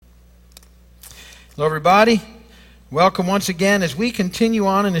Hello, everybody. Welcome once again as we continue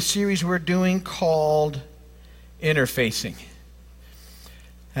on in a series we're doing called Interfacing.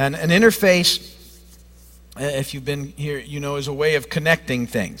 And an interface, if you've been here, you know, is a way of connecting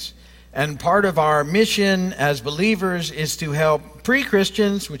things. And part of our mission as believers is to help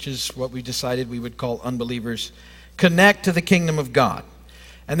pre-Christians, which is what we decided we would call unbelievers, connect to the kingdom of God.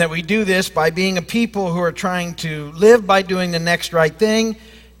 And that we do this by being a people who are trying to live by doing the next right thing,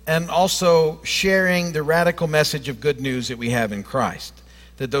 and also sharing the radical message of good news that we have in Christ.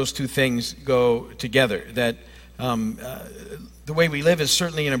 That those two things go together. That the way we live is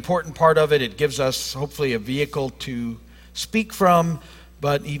certainly an important part of it. It gives us, hopefully, a vehicle to speak from.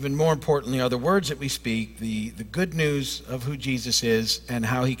 But even more importantly are the words that we speak, the good news of who Jesus is and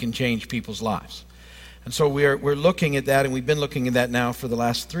how he can change people's lives. And so we're looking at that, and we've been looking at that now for the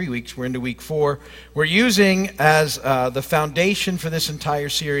last 3 weeks. We're into week 4. We're using as the foundation for this entire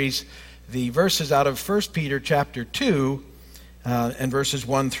series the verses out of 1 Peter chapter 2 and verses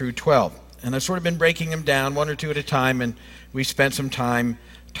 1 through 12. And I've sort of been breaking them down one or two at a time, and we spent some time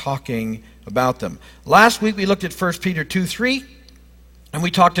talking about them. Last week we looked at 1 Peter 2:3, and we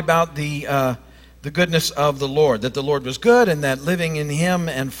talked about the goodness of the Lord, that the Lord was good and that living in him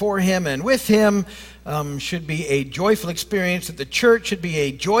and for him and with him should be a joyful experience, that the church should be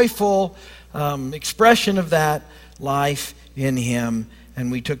a joyful expression of that life in him,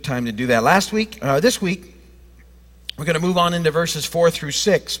 and we took time to do that. This week, we're going to move on into verses 4 through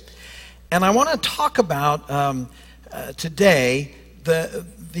 6, and I want to talk about today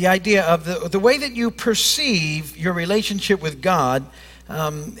the idea of the way that you perceive your relationship with God,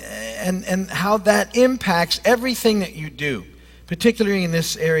 and how that impacts everything that you do, particularly in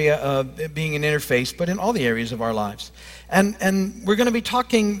this area of being an interface, but in all the areas of our lives. And we're going to be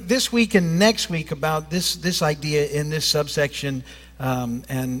talking this week and next week about this idea in this subsection,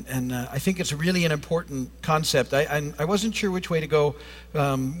 and I think it's really an important concept. I wasn't sure which way to go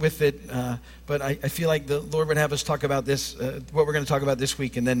with it, but I feel like the Lord would have us talk about this, what we're going to talk about this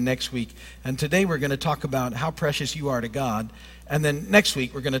week and then next week. And today we're going to talk about how precious you are to God. And then next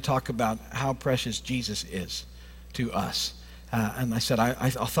week, we're going to talk about how precious Jesus is to us. And I said, I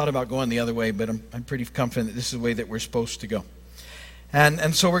thought about going the other way, but I'm pretty confident that this is the way that we're supposed to go.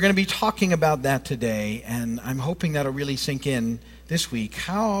 And so we're going to be talking about that today, and I'm hoping that'll really sink in this week,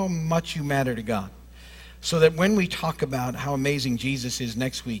 how much you matter to God. So that when we talk about how amazing Jesus is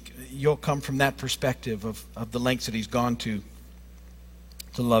next week, you'll come from that perspective of the lengths that he's gone to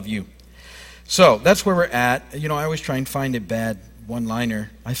love you. So that's where we're at. You know, I always try and find a bad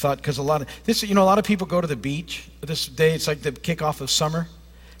one-liner. I thought, because a lot of people go to the beach this day. It's like the kickoff of summer.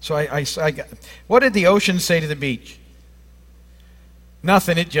 So what did the ocean say to the beach?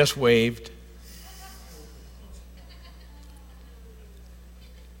 Nothing. It just waved.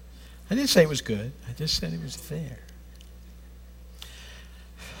 I didn't say it was good. I just said it was there.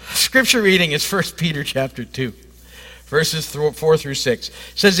 Scripture reading is 1 Peter chapter 2. Verses 4 through 6. It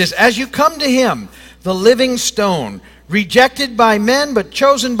says this: As you come to him, the living stone, rejected by men but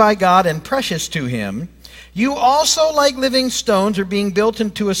chosen by God and precious to him, you also, like living stones, are being built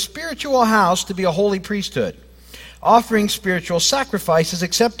into a spiritual house to be a holy priesthood, offering spiritual sacrifices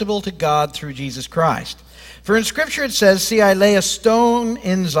acceptable to God through Jesus Christ. For in Scripture it says, See, I lay a stone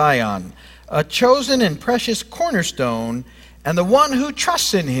in Zion, a chosen and precious cornerstone, and the one who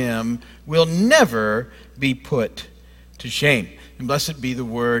trusts in him will never be put to shame. And blessed be the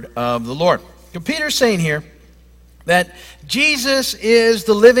word of the Lord. So Peter's saying here that Jesus is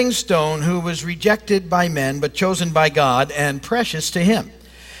the living stone who was rejected by men but chosen by God and precious to him.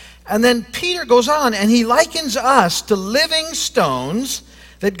 And then Peter goes on and he likens us to living stones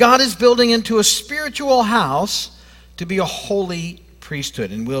that God is building into a spiritual house to be a holy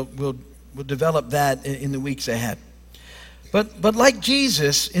priesthood. And we'll develop that in the weeks ahead. But like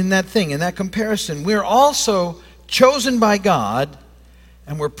Jesus in that comparison, we're also chosen by God,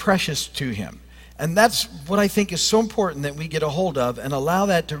 and we're precious to him. And that's what I think is so important that we get a hold of and allow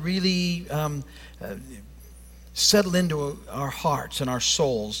that to really settle into our hearts and our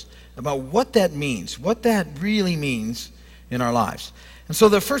souls about what that means, what that really means in our lives. And so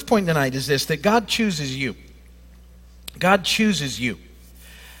the first point tonight is this, that God chooses you. God chooses you.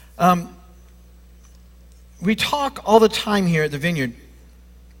 We talk all the time here at the Vineyard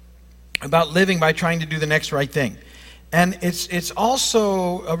about living by trying to do the next right thing. And it's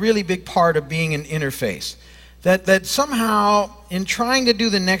also a really big part of being an interface. That somehow, in trying to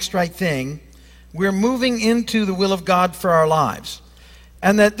do the next right thing, we're moving into the will of God for our lives.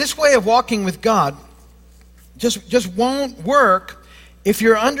 And that this way of walking with God just won't work if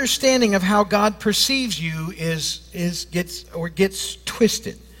your understanding of how God perceives you gets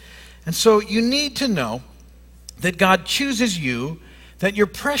twisted. And so you need to know that God chooses you, that you're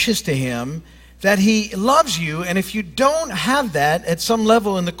precious to him, that he loves you, and if you don't have that at some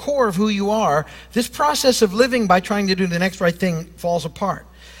level in the core of who you are, this process of living by trying to do the next right thing falls apart.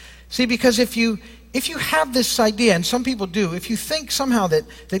 See, because if you have this idea, and some people do, if you think somehow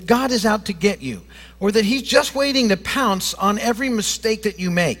that God is out to get you, or that he's just waiting to pounce on every mistake that you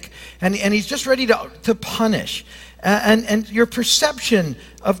make, and he's just ready to punish, and your perception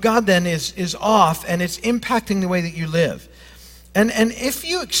of God then is off, and it's impacting the way that you live. And if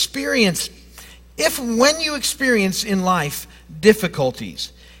when you experience in life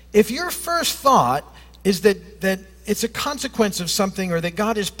difficulties, if your first thought is that it's a consequence of something, or that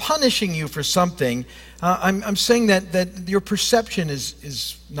God is punishing you for something, I'm saying that your perception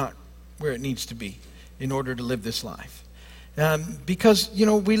is not where it needs to be in order to live this life. Because,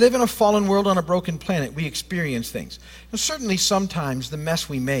 we live in a fallen world on a broken planet. We experience things. And certainly sometimes the mess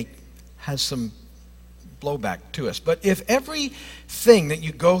we make has some blowback to us. But if everything that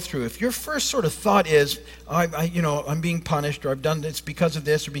you go through, if your first sort of thought is, I'm being punished, or I've done this because of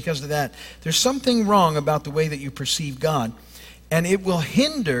this or because of that, there's something wrong about the way that you perceive God, and it will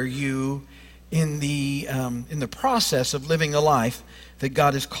hinder you in the process of living the life that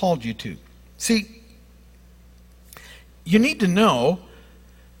God has called you to. See, you need to know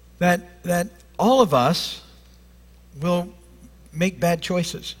that all of us will make bad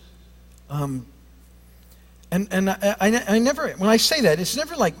choices. And I never, when I say that, it's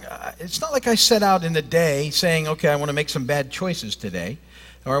never like, it's not like I set out in the day saying, okay, I want to make some bad choices today,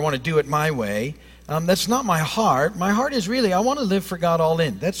 or I want to do it my way. That's not my heart. My heart is really, I want to live for God all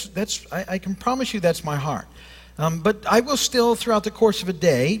in. I can promise you that's my heart. But I will still, throughout the course of a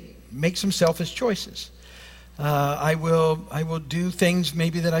day, make some selfish choices. I will do things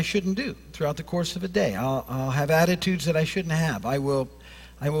maybe that I shouldn't do throughout the course of a day. I'll have attitudes that I shouldn't have. I will,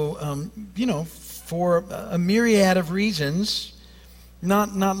 for a myriad of reasons,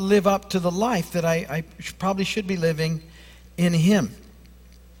 not live up to the life that I probably should be living in him.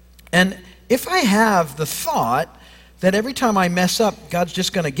 And if I have the thought that every time I mess up, God's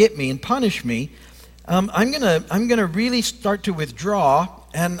just going to get me and punish me, I'm gonna really start to withdraw,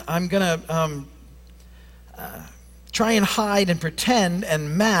 and I'm gonna try and hide and pretend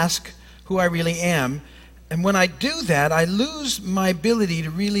and mask who I really am. And when I do that, I lose my ability to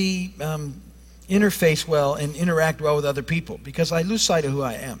really interface well and interact well with other people, because I lose sight of who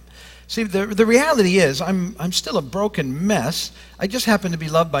I am. See, the reality is I'm still a broken mess. I just happen to be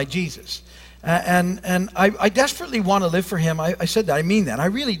loved by Jesus. And I desperately want to live for him. I said that. I mean that. I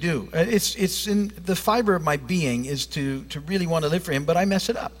really do. It's in the fiber of my being is to really want to live for him, but I mess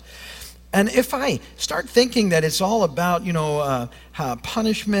it up. And if I start thinking that it's all about,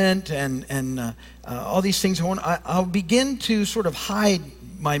 punishment and all these things, I'll begin to sort of hide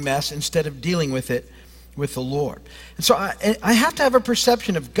my mess instead of dealing with it with the Lord. And so I have to have a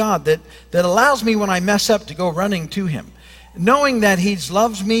perception of God that allows me, when I mess up, to go running to him, knowing that he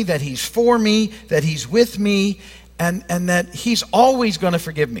loves me, that he's for me, that he's with me, and that he's always going to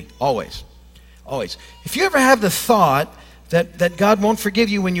forgive me. Always. Always. If you ever have the thought that God won't forgive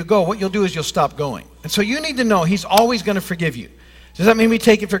you when you go, what you'll do is you'll stop going. And so you need to know he's always going to forgive you. Does that mean we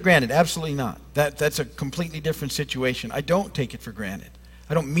take it for granted? Absolutely not. That's a completely different situation. I don't take it for granted.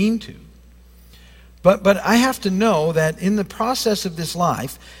 I don't mean to. But I have to know that in the process of this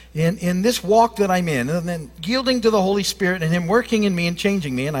life, in this walk that I'm in, and then yielding to the Holy Spirit and him working in me and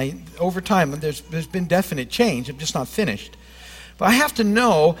changing me, and over time there's been definite change. I'm just not finished. But I have to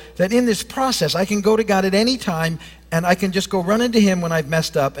know that in this process, I can go to God at any time, and I can just go run into him when I've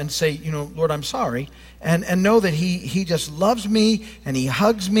messed up and say, Lord, I'm sorry, and know that he just loves me, and he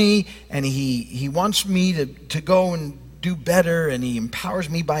hugs me, and he wants me to go and do better, and he empowers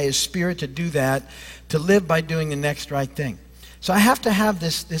me by his Spirit to do that, to live by doing the next right thing. So I have to have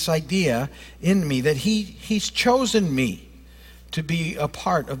this idea in me that he's chosen me to be a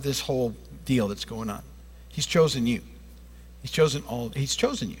part of this whole deal that's going on. He's chosen you. He's chosen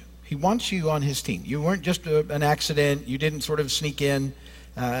you. He wants you on his team. You weren't just an accident. You didn't sort of sneak in.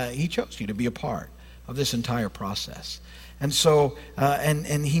 He chose you to be a part of this entire process. And so,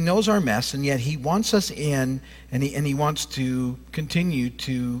 and he knows our mess, and yet he wants us in, and he wants to continue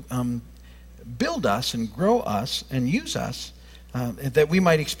to build us and grow us and use us that we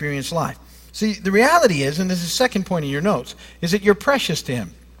might experience life. See, the reality is, and this is the second point in your notes, is that you're precious to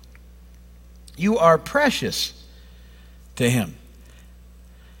him. You are precious to him.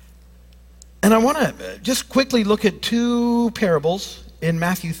 And I want to just quickly look at two parables in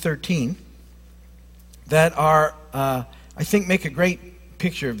Matthew 13 that are, I think, make a great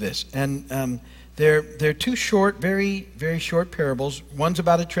picture of this. And They're two short, very, very short parables. One's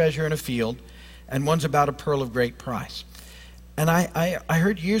about a treasure in a field, and one's about a pearl of great price. And I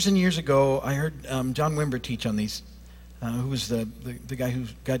heard years and years ago, I heard John Wimber teach on these, who was the guy who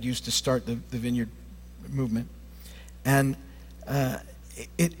God used to start the Vineyard movement. And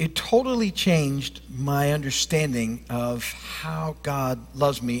it totally changed my understanding of how God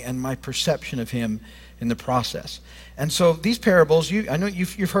loves me and my perception of him in the process. And so these parables, I know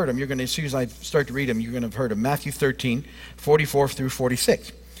you've heard them. You're going to, as soon as I start to read them, you're going to have heard them. Matthew 13, 44 through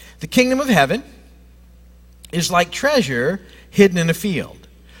 46. The kingdom of heaven is like treasure hidden in a field.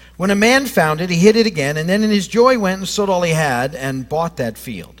 When a man found it, he hid it again, and then in his joy went and sold all he had and bought that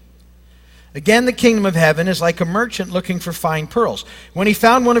field. Again, the kingdom of heaven is like a merchant looking for fine pearls. When he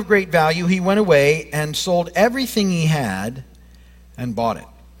found one of great value, he went away and sold everything he had and bought it.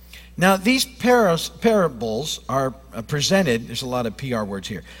 Now, these parables are presented, there's a lot of PR words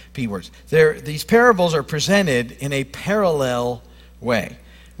here, P words. These parables are presented in a parallel way,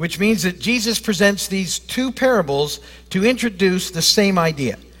 which means that Jesus presents these two parables to introduce the same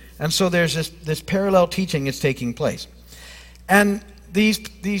idea. And so there's this parallel teaching that's taking place. And these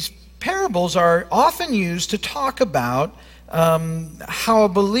parables are often used to talk about how a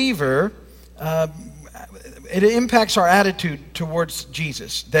believer, it impacts our attitude towards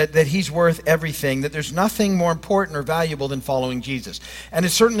Jesus, that he's worth everything, that there's nothing more important or valuable than following Jesus. And it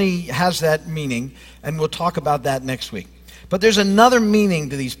certainly has that meaning, and we'll talk about that next week. But there's another meaning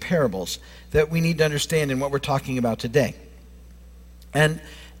to these parables that we need to understand in what we're talking about today. And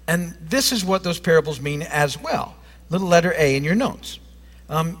this is what those parables mean as well. Little letter A in your notes.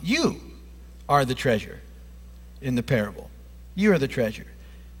 You are the treasure in the parable. You are the treasure.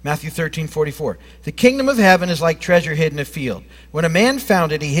 Matthew 13, 44. The kingdom of heaven is like treasure hidden in a field. When a man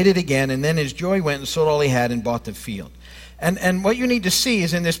found it, he hid it again, and then his joy went and sold all he had and bought the field. And what you need to see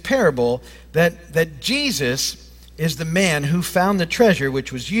is in this parable that Jesus is the man who found the treasure,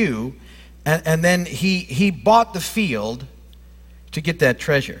 which was you, and then he bought the field to get that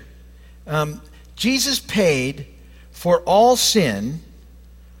treasure. Jesus paid for all sin,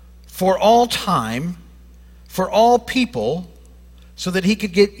 for all time, for all people, so that he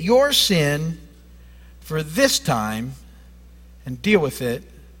could get your sin for this time and deal with it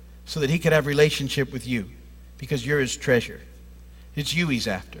so that he could have relationship with you, because you're his treasure. It's you he's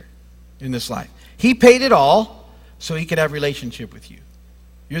after in this life. He paid it all so he could have relationship with you.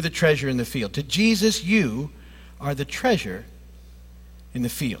 You're the treasure in the field. To Jesus, you are the treasure in the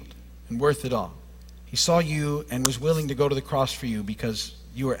field and worth it all. He saw you and was willing to go to the cross for you because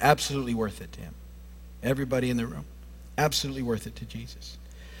you are absolutely worth it to him. Everybody in the room. Absolutely worth it to Jesus.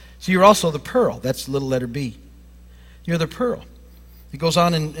 So you're also the pearl. That's little letter B. You're the pearl. It goes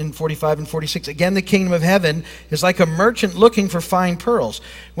on in 45 and 46. Again, the kingdom of heaven is like a merchant looking for fine pearls.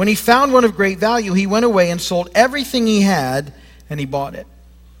 When he found one of great value, he went away and sold everything he had, and he bought it.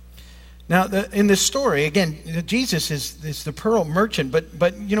 Now, in this story, again, Jesus is the pearl merchant.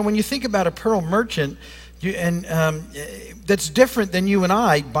 But you know, when you think about a pearl merchant, that's different than you and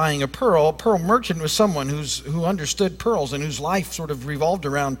I buying a pearl. A pearl merchant was someone who understood pearls and whose life sort of revolved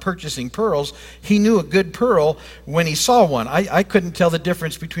around purchasing pearls. He knew a good pearl when he saw one. I couldn't tell the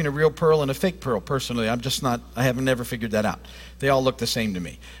difference between a real pearl and a fake pearl, personally. I have never figured that out. They all look the same to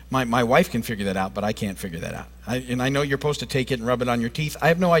me. My wife can figure that out, but I can't figure that out. And I know you're supposed to take it and rub it on your teeth. I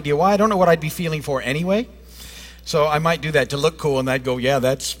have no idea why. I don't know what I'd be feeling for anyway. So I might do that to look cool, and I'd go, yeah,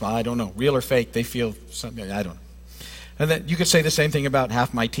 that's, I don't know, real or fake. They feel something, I don't know. And then you could say the same thing about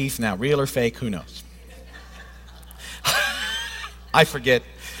half my teeth now. Real or fake, who knows? I forget.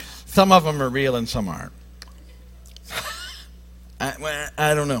 Some of them are real and some aren't.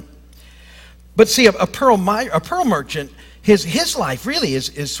 I don't know. But see, a pearl merchant, his life really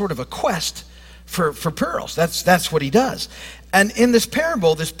is sort of a quest for pearls. That's what he does. And in this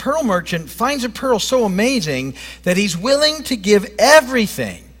parable, this pearl merchant finds a pearl so amazing that he's willing to give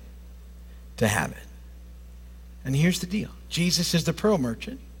everything to have it. And here's the deal. Jesus is the pearl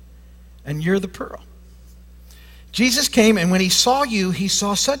merchant, and you're the pearl. Jesus came, and when he saw you, he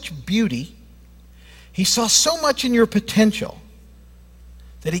saw such beauty. He saw so much in your potential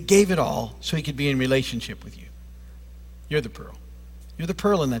that he gave it all so he could be in relationship with you. You're the pearl. You're the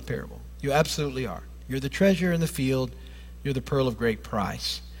pearl in that parable. You absolutely are. You're the treasure in the field. You're the pearl of great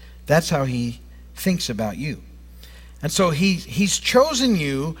price. That's how he thinks about you. And so he's chosen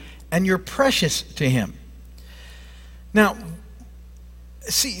you, and you're precious to him. Now,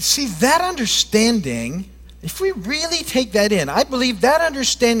 see that understanding, if we really take that in, I believe that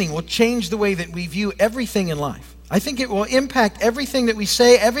understanding will change the way that we view everything in life. I think it will impact everything that we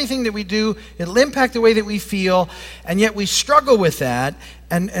say, everything that we do. It'll impact the way that we feel, and yet we struggle with that.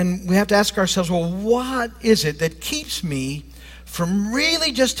 And we have to ask ourselves, well, what is it that keeps me from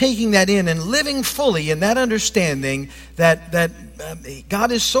really just taking that in and living fully in that understanding that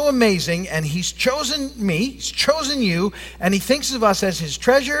God is so amazing, and He's chosen me, He's chosen you, and He thinks of us as His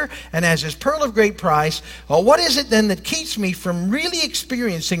treasure and as His pearl of great price. Well, what is it then that keeps me from really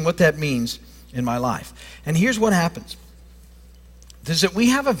experiencing what that means in my life? And here's what happens. Is that we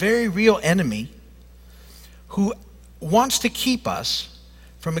have a very real enemy who wants to keep us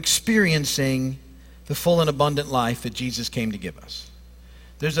from experiencing the full and abundant life that Jesus came to give us.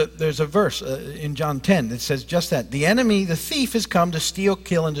 There's a verse in John 10 that says just that. The enemy, the thief, has come to steal,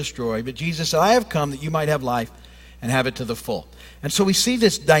 kill, and destroy. But Jesus said, I have come that you might have life and have it to the full. And so we see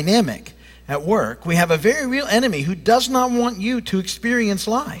this dynamic at work. We have a very real enemy who does not want you to experience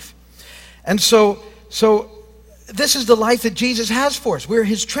life. And so this is the life that Jesus has for us. We're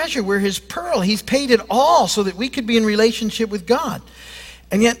His treasure. We're His pearl. He's paid it all so that we could be in relationship with God.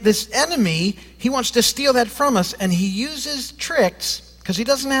 And yet this enemy, he wants to steal that from us, and he uses tricks because he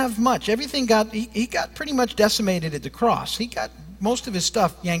doesn't have much. Everything he got pretty much decimated at the cross. He got most of his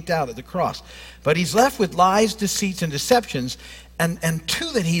stuff yanked out at the cross. But he's left with lies, deceits, and deceptions. And two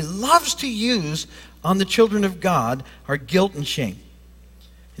that he loves to use on the children of God are guilt and shame.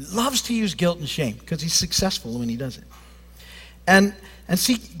 He loves to use guilt and shame because he's successful when he does it. And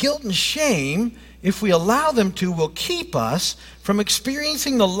see, guilt and shame, if we allow them to, will keep us from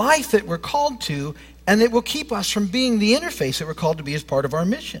experiencing the life that we're called to, and it will keep us from being the interface that we're called to be as part of our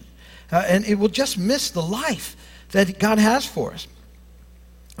mission. And it will just miss the life that God has for us.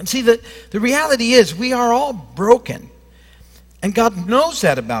 And see, the reality is we are all broken, and God knows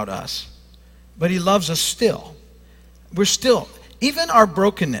that about us, but He loves us still. We're still, even our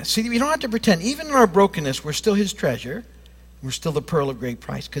brokenness, see, we don't have to pretend, even in our brokenness, we're still His treasure. We're still the pearl of great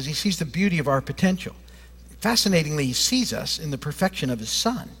price because He sees the beauty of our potential. Fascinatingly, He sees us in the perfection of His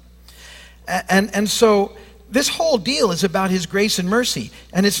Son. And so this whole deal is about His grace and mercy.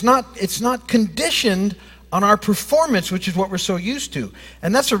 And it's not conditioned on our performance, which is what we're so used to.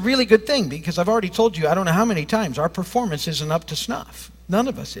 And that's a really good thing because I've already told you, I don't know how many times, our performance isn't up to snuff. None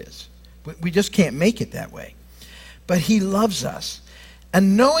of us is. We just can't make it that way. But He loves us.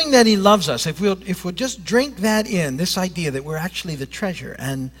 And knowing that He loves us, if we'll just drink that in, this idea that we're actually the treasure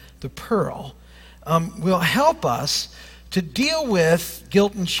and the pearl, will help us to deal with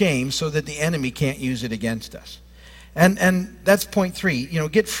guilt and shame so that the enemy can't use it against us. And that's point 3.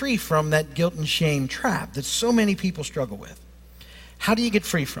 Get free from that guilt and shame trap that so many people struggle with. How do you get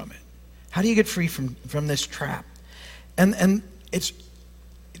free from it? How do you get free from this trap? And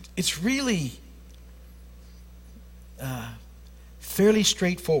it's really fairly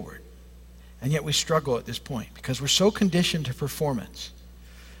straightforward, and yet we struggle at this point because we're so conditioned to performance.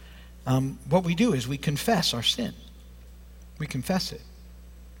 What we do is we confess our sin. We confess it.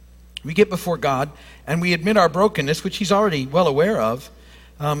 We get before God and we admit our brokenness, which He's already well aware of,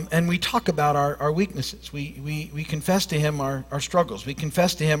 and we talk about our weaknesses. We confess to Him our struggles. We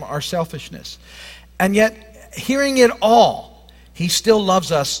confess to Him our selfishness. And yet, hearing it all, He still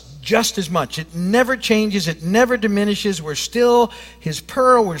loves us just as much. It never changes. It never diminishes. We're still His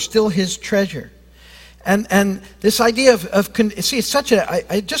pearl. We're still His treasure. And this idea see, it's such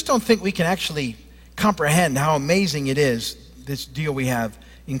I just don't think we can actually comprehend how amazing it is, this deal we have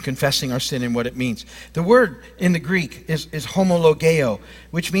in confessing our sin and what it means. The word in the Greek is homologeo,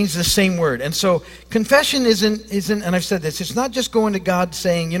 which means the same word. And so confession isn't, and I've said this, it's not just going to God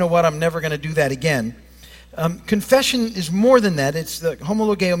saying, you know what, I'm never going to do that again. Confession is more than that. It's the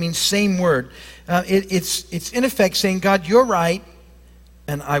homologeo means same word. It's in effect saying, God, you're right,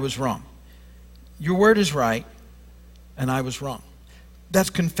 and I was wrong. Your word is right, and I was wrong. That's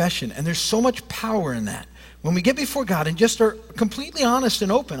confession, and there's so much power in that. When we get before God and just are completely honest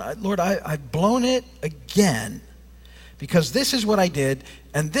and open, Lord, I've blown it again because this is what I did,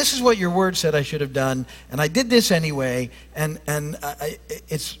 and this is what your word said I should have done, and I did this anyway, and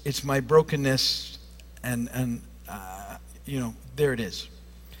it's my brokenness, and there it is.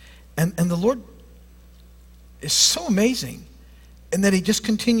 And the Lord is so amazing in that He just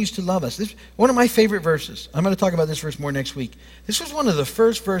continues to love us. This one of my favorite verses. I'm going to talk about this verse more next week. This was one of the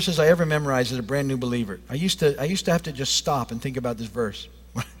first verses I ever memorized as a brand new believer. I used to have to just stop and think about this verse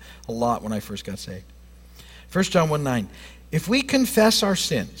a lot when I first got saved. 1 John 1:9. If we confess our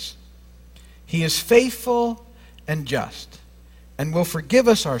sins, He is faithful and just and will forgive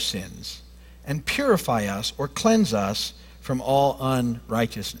us our sins and purify us or cleanse us from all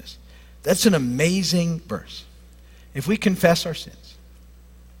unrighteousness. That's an amazing verse. If we confess our sins,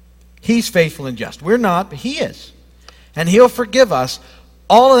 He's faithful and just. We're not, but He is. And He'll forgive us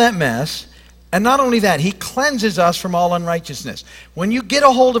all of that mess, And not only that, he cleanses us from all unrighteousness. When you get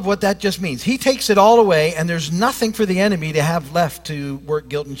a hold of what that just means, he takes it all away, and there's nothing for the enemy to have left to work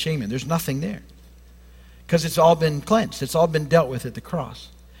guilt and shame in. There's nothing there. Because it's all been cleansed. It's all been dealt with at the cross.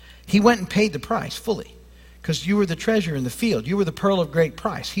 He went and paid the price fully. Because you were the treasure in the field. You were the pearl of great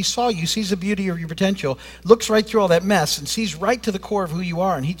price. He saw you, sees the beauty of your potential, looks right through all that mess, and sees right to the core of who you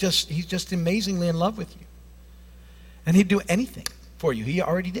are, and he's just amazingly in love with you. And he'd do anything for you. He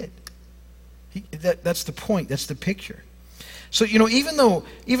already did. That's the point. That's the picture. So, even though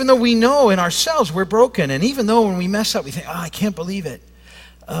we know in ourselves we're broken, and even though when we mess up we think, I can't believe it.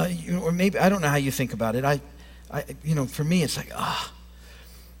 Or maybe, I don't know how you think about it. For me it's like,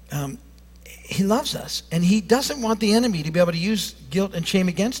 he loves us, and he doesn't want the enemy to be able to use guilt and shame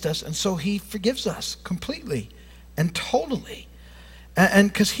against us, and so he forgives us completely and totally.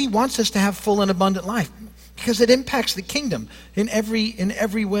 And because he wants us to have full and abundant life. Because it impacts the kingdom in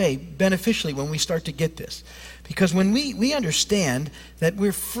every way beneficially when we start to get this. Because when we understand that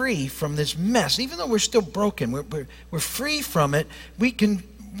we're free from this mess, even though we're still broken, we're free from it, we can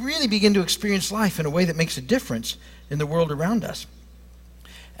really begin to experience life in a way that makes a difference in the world around us.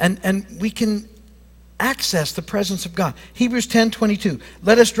 And we can access the presence of God. Hebrews 10:22.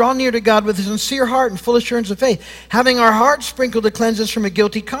 Let us draw near to God with a sincere heart and full assurance of faith, having our hearts sprinkled to cleanse us from a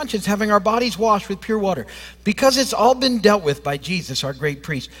guilty conscience, having our bodies washed with pure water. Because it's all been dealt with by Jesus, our great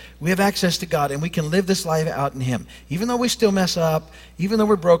priest, we have access to God, and we can live this life out in him. Even though we still mess up, even though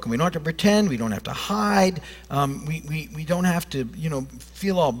we're broken, we don't have to pretend, we don't have to hide, we don't have to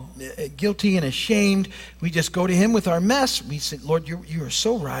feel all guilty and ashamed. We just go to him with our mess. We say, Lord, you are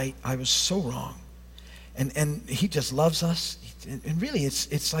so right. I was so wrong. And he just loves us. And really,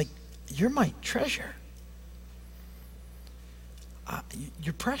 it's like, you're my treasure.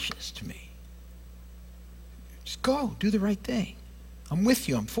 You're precious to me. Just go, do the right thing. I'm with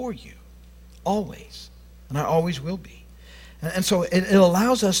you, I'm for you. Always. And I always will be. And so it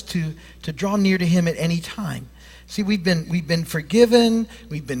allows us to draw near to him at any time. See, we've been forgiven,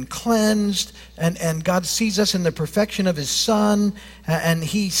 we've been cleansed, and God sees us in the perfection of his Son, and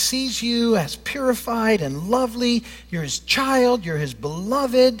he sees you as purified and lovely. You're his child, you're his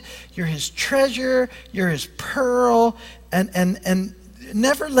beloved, you're his treasure, you're his pearl, and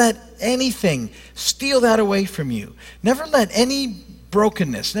never let anything steal that away from you. Never let any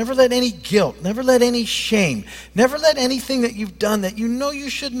brokenness, never let any guilt, never let any shame, never let anything that you've done that you know you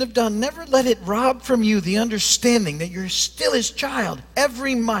shouldn't have done, never let it rob from you the understanding that you're still his child,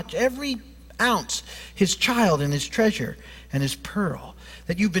 every ounce, his child and his treasure and his pearl,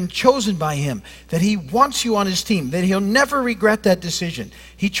 that you've been chosen by him, that he wants you on his team, that he'll never regret that decision.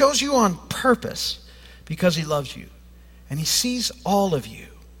 He chose you on purpose because he loves you, and he sees all of you,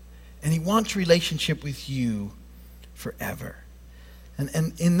 and he wants relationship with you forever.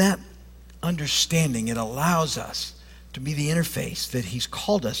 And in that understanding, it allows us to be the interface that he's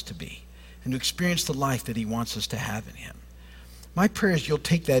called us to be and to experience the life that he wants us to have in him. My prayer is you'll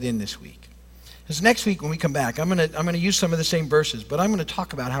take that in this week. Because next week when we come back, I'm gonna use some of the same verses, but I'm going to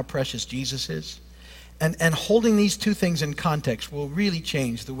talk about how precious Jesus is. And holding these two things in context will really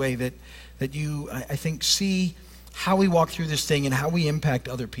change the way that you, I think, see how we walk through this thing and how we impact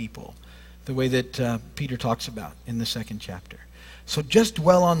other people, the way that Peter talks about in the 2nd chapter. So just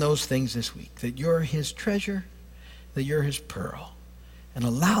dwell on those things this week, that you're his treasure, that you're his pearl, and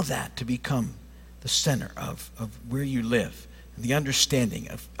allow that to become the center of where you live, and the understanding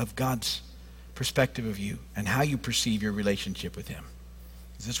of God's perspective of you and how you perceive your relationship with him.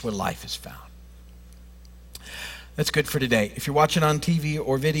 This is where life is found. That's good for today. If you're watching on TV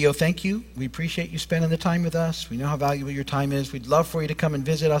or video, thank you. We appreciate you spending the time with us. We know how valuable your time is. We'd love for you to come and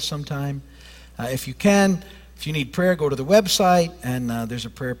visit us sometime. If you can, if you need prayer, go to the website, and there's a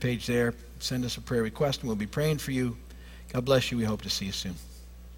prayer page there. Send us a prayer request, and we'll be praying for you. God bless you. We hope to see you soon.